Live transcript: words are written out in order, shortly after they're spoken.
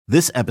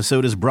This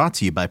episode is brought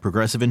to you by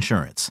Progressive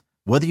Insurance.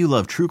 Whether you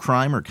love true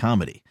crime or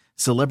comedy,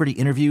 celebrity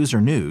interviews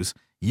or news,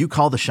 you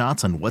call the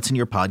shots on what's in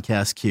your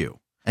podcast queue.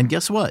 And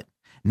guess what?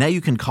 Now you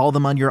can call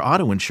them on your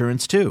auto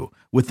insurance too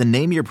with the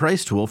Name Your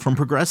Price tool from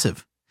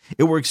Progressive.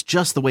 It works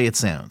just the way it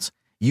sounds.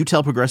 You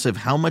tell Progressive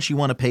how much you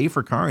want to pay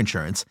for car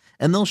insurance,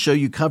 and they'll show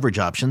you coverage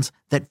options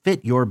that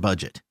fit your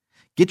budget.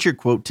 Get your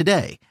quote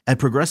today at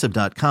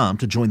Progressive.com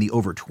to join the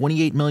over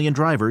 28 million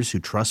drivers who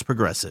trust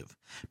Progressive.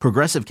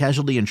 Progressive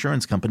Casualty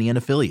Insurance Company and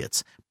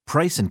Affiliates.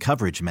 Price and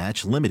coverage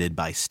match limited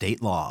by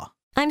state law.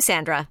 I'm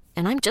Sandra,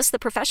 and I'm just the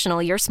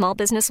professional your small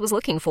business was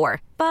looking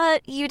for.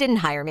 But you didn't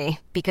hire me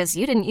because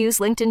you didn't use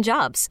LinkedIn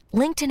Jobs.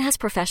 LinkedIn has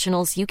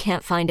professionals you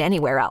can't find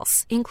anywhere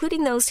else,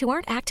 including those who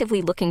aren't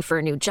actively looking for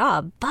a new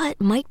job, but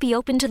might be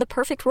open to the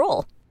perfect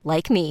role,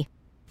 like me.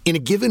 In a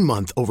given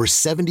month, over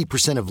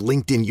 70% of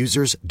LinkedIn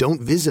users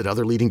don't visit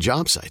other leading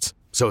job sites.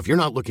 So if you're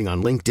not looking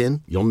on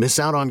LinkedIn, you'll miss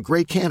out on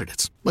great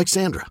candidates like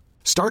Sandra.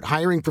 Start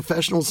hiring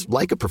professionals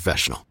like a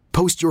professional.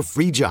 Post your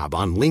free job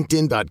on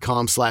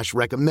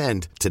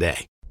linkedin.com/recommend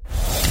today.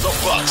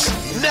 The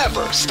Bucks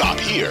never stop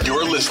here.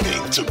 You're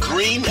listening to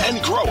Green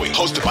and Growing,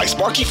 hosted by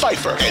Sparky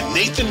Pfeiffer and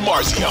Nathan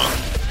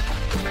Marzion.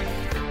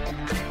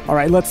 All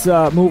right, let's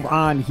move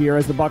on here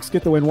as the Bucks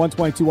get the win,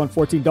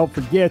 122-114. Don't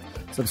forget,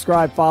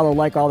 subscribe, follow,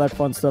 like, all that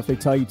fun stuff they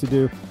tell you to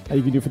do.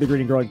 You can do for the Green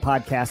and Growing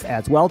podcast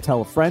as well.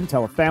 Tell a friend,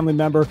 tell a family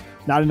member.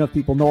 Not enough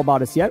people know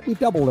about us yet. We've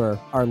doubled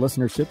our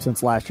listenership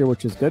since last year,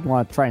 which is good. We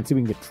want to try and see if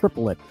we can get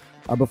triple it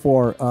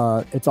before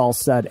it's all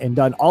said and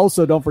done.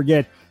 Also, don't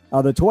forget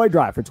the toy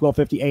drive for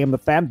 12:50 a.m. The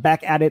Fan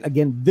back at it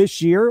again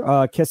this year.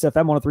 Kiss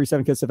FM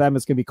 103.7 Kiss FM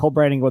is going to be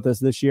co-branding with us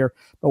this year,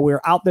 but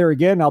we're out there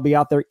again. I'll be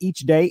out there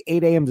each day,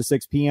 8 a.m. to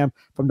 6 p.m.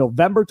 from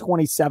November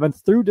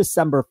 27th through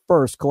December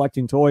 1st,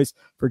 collecting toys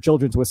for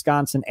Children's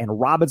Wisconsin and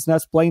Robin's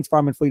Nest, Plains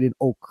Farm and Fleet in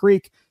Oak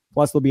Creek.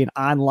 Plus, there'll be an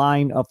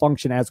online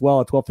function as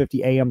well at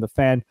 12:50 a.m. The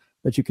Fan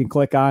that you can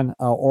click on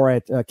or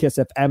at Kiss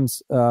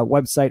FM's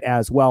website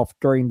as well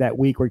during that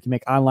week, where you can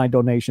make online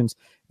donations.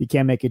 You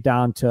can make it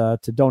down to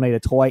donate a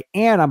toy.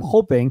 And I'm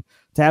hoping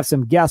to have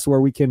some guests where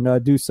we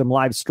can do some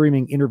live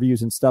streaming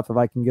interviews and stuff. If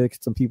I can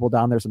get some people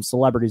down there, some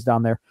celebrities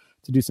down there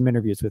to do some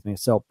interviews with me.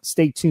 So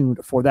stay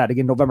tuned for that.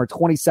 Again, November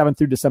 27th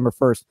through December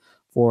 1st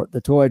for the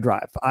toy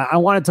drive. I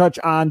want to touch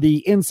on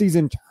the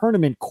in-season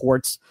tournament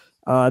courts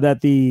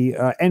that the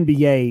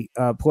NBA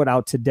put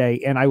out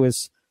today. And I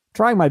was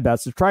trying my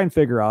best to try and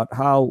figure out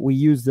how we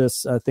use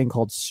this thing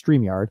called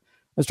StreamYard.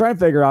 I was trying to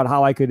figure out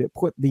how I could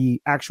put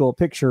the actual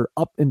picture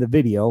up in the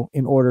video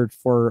in order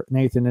for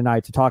Nathan and I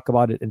to talk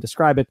about it and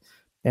describe it.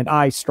 And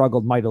I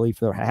struggled mightily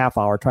for a half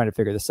hour trying to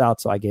figure this out,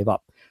 so I gave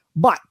up.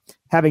 But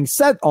having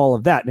said all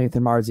of that,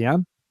 Nathan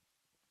Marzian,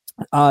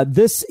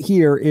 this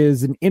here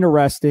is an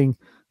interesting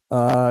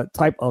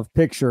type of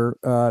picture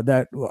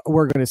that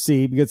we're going to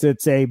see, because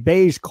it's a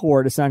beige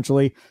court,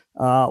 essentially,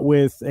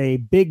 with a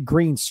big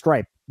green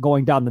stripe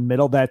going down the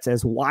middle that's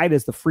as wide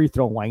as the free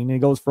throw line, and it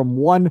goes from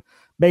one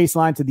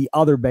baseline to the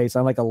other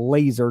baseline like a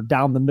laser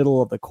down the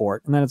middle of the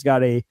court. And then it's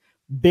got a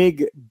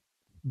big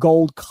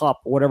gold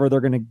cup, whatever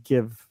they're going to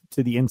give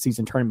to the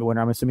in-season tournament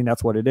winner. I'm assuming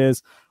that's what it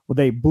is, with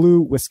a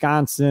blue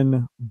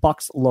Wisconsin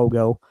Bucks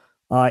logo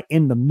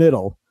in the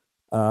middle.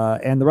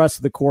 And the rest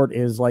of the court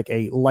is like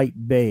a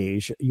light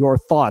beige. Your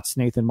thoughts,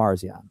 Nathan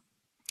Marzian?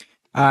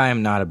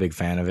 I'm not a big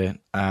fan of it.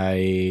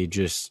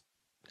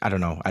 I don't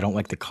know. I don't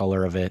like the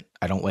color of it.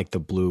 I don't like the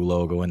blue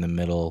logo in the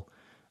middle.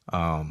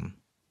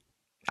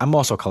 I'm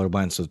also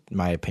colorblind, so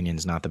my opinion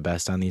is not the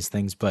best on these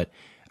things. But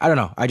I don't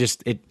know.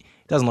 It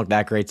doesn't look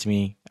that great to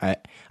me.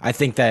 I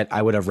think that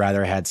I would have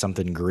rather had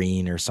something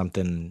green or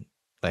something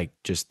like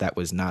just that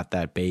was not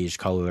that beige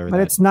color. But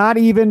it's not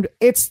even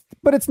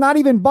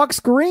Bucks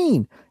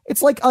green.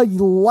 It's like a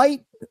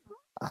light,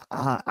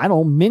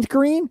 mint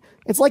green.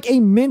 It's like a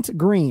mint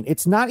green.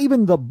 It's not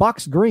even the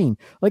Bucks green.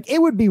 Like,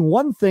 it would be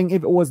one thing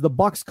if it was the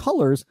Bucks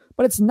colors,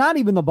 but it's not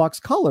even the Bucks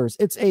colors.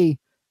 It's a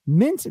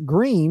mint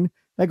green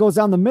that goes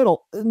down the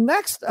middle.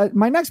 Next,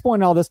 my next point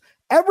in all this,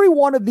 every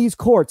one of these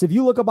courts, if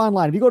you look up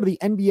online, if you go to the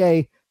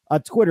NBA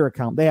Twitter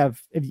account, you're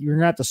going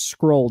to have to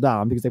scroll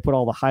down because they put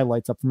all the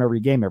highlights up from every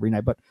game every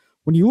night. But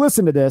when you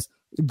listen to this,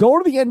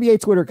 go to the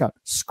NBA Twitter account,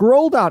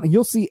 scroll down, and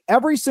you'll see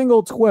every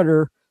single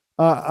Twitter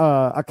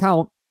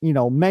account,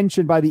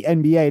 mentioned by the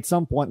NBA at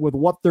some point with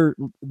what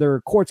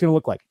their court's going to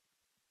look like.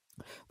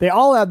 They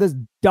all have this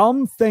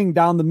dumb thing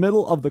down the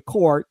middle of the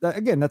court.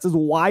 Again, that's as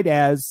wide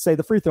as, say,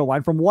 the free throw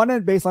line from one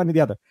end baseline to the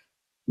other.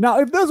 Now,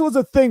 if this was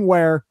a thing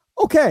where,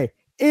 okay,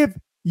 if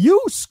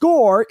you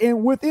score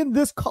within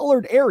this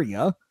colored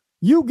area,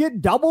 you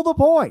get double the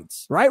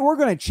points, right? We're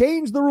going to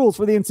change the rules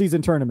for the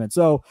in-season tournament.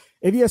 So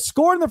if you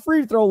score in the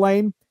free throw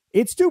lane,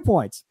 it's 2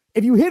 points.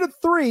 If you hit a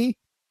three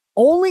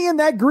only in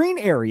that green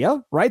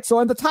area, right? So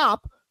on the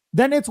top,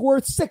 then it's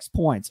worth 6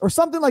 points or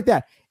something like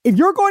that. If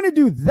you're going to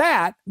do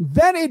that,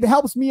 then it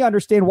helps me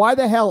understand why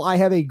the hell I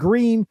have a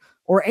green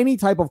or any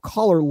type of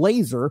color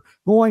laser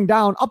going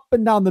down up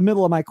and down the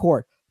middle of my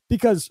court.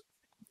 Because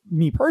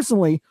me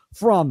personally,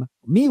 from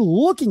me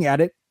looking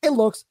at it, it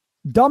looks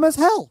dumb as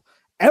hell.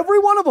 every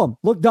one of them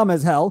look dumb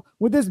as hell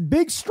with this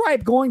big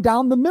stripe going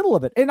down the middle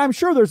of it. And I'm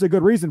sure there's a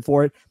good reason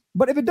for it.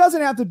 But if it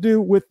doesn't have to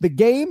do with the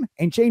game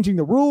and changing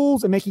the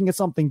rules and making it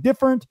something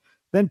different,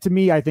 then to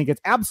me, I think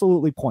it's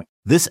absolutely pointless.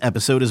 This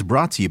episode is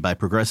brought to you by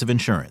Progressive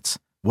Insurance.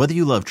 Whether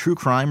you love true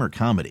crime or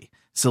comedy,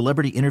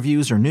 celebrity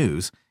interviews or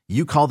news,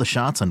 you call the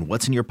shots on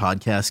what's in your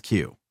podcast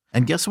queue.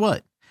 And guess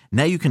what?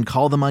 Now you can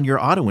call them on your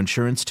auto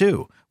insurance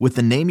too with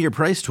the Name Your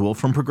Price tool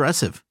from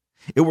Progressive.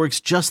 It works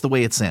just the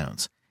way it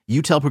sounds.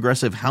 You tell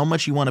Progressive how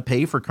much you want to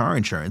pay for car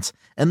insurance,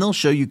 and they'll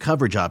show you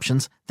coverage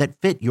options that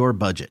fit your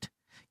budget.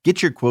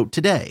 Get your quote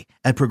today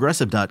at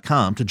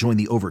Progressive.com to join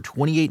the over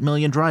 28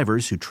 million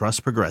drivers who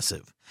trust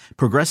Progressive.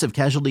 Progressive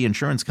Casualty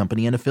Insurance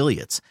Company and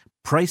Affiliates.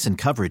 Price and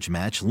coverage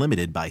match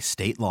limited by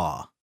state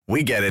law.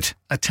 We get it.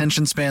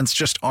 Attention spans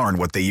just aren't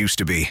what they used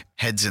to be.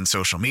 Heads in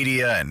social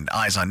media and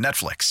eyes on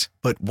Netflix.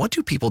 But what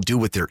do people do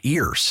with their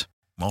ears?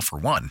 Well, for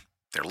one,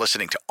 they're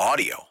listening to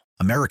audio.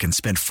 Americans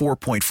spend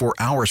 4.4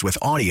 hours with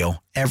audio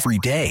every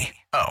day.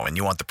 Oh, and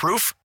you want the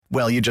proof?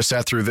 Well, you just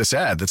sat through this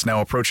ad that's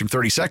now approaching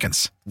 30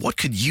 seconds. What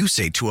could you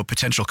say to a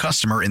potential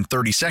customer in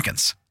 30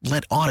 seconds?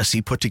 Let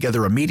Odyssey put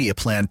together a media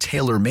plan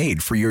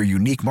tailor-made for your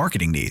unique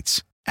marketing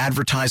needs.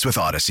 Advertise with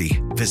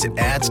Odyssey. Visit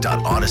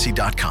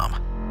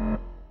ads.odyssey.com.